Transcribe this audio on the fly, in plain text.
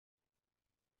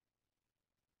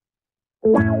If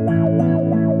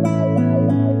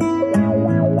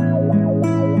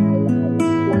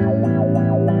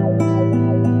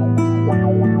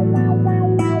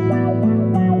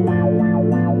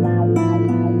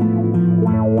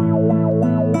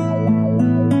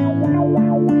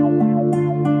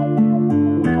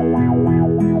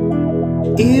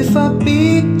a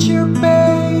picture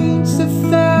paints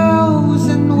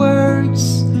 1,000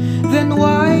 words, then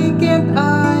why can't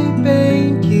I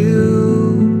paint you?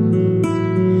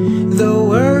 The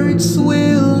words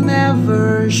will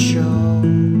never show.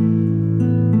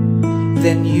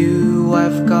 Then you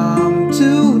have come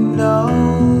to know.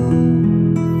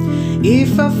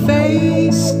 If a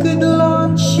face could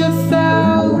launch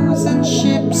 1,000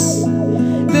 ships,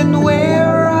 then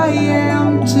where I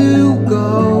am to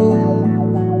go?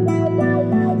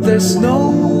 There's no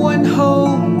one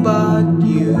home but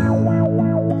you.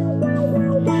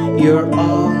 You're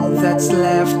all that's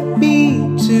left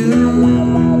me to.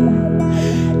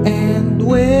 And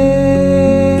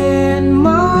when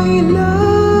my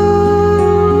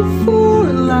love for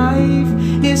life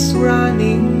is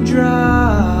running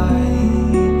dry,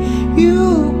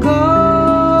 you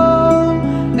come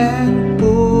and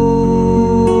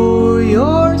pour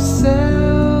yourself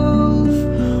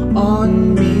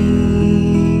on me.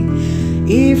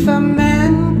 If a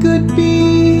man could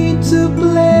be 2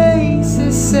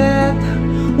 places at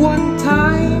one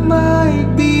time,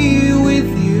 I'd be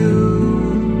with you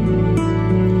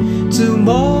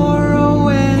tomorrow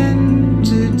and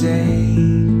today,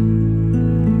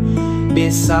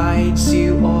 besides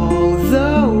you all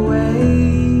the way.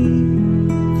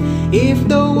 If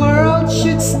the world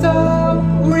should stop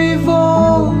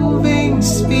revolving,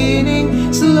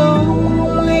 spinning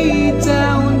slowly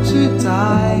down to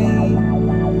die,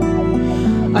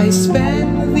 I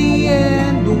spend the end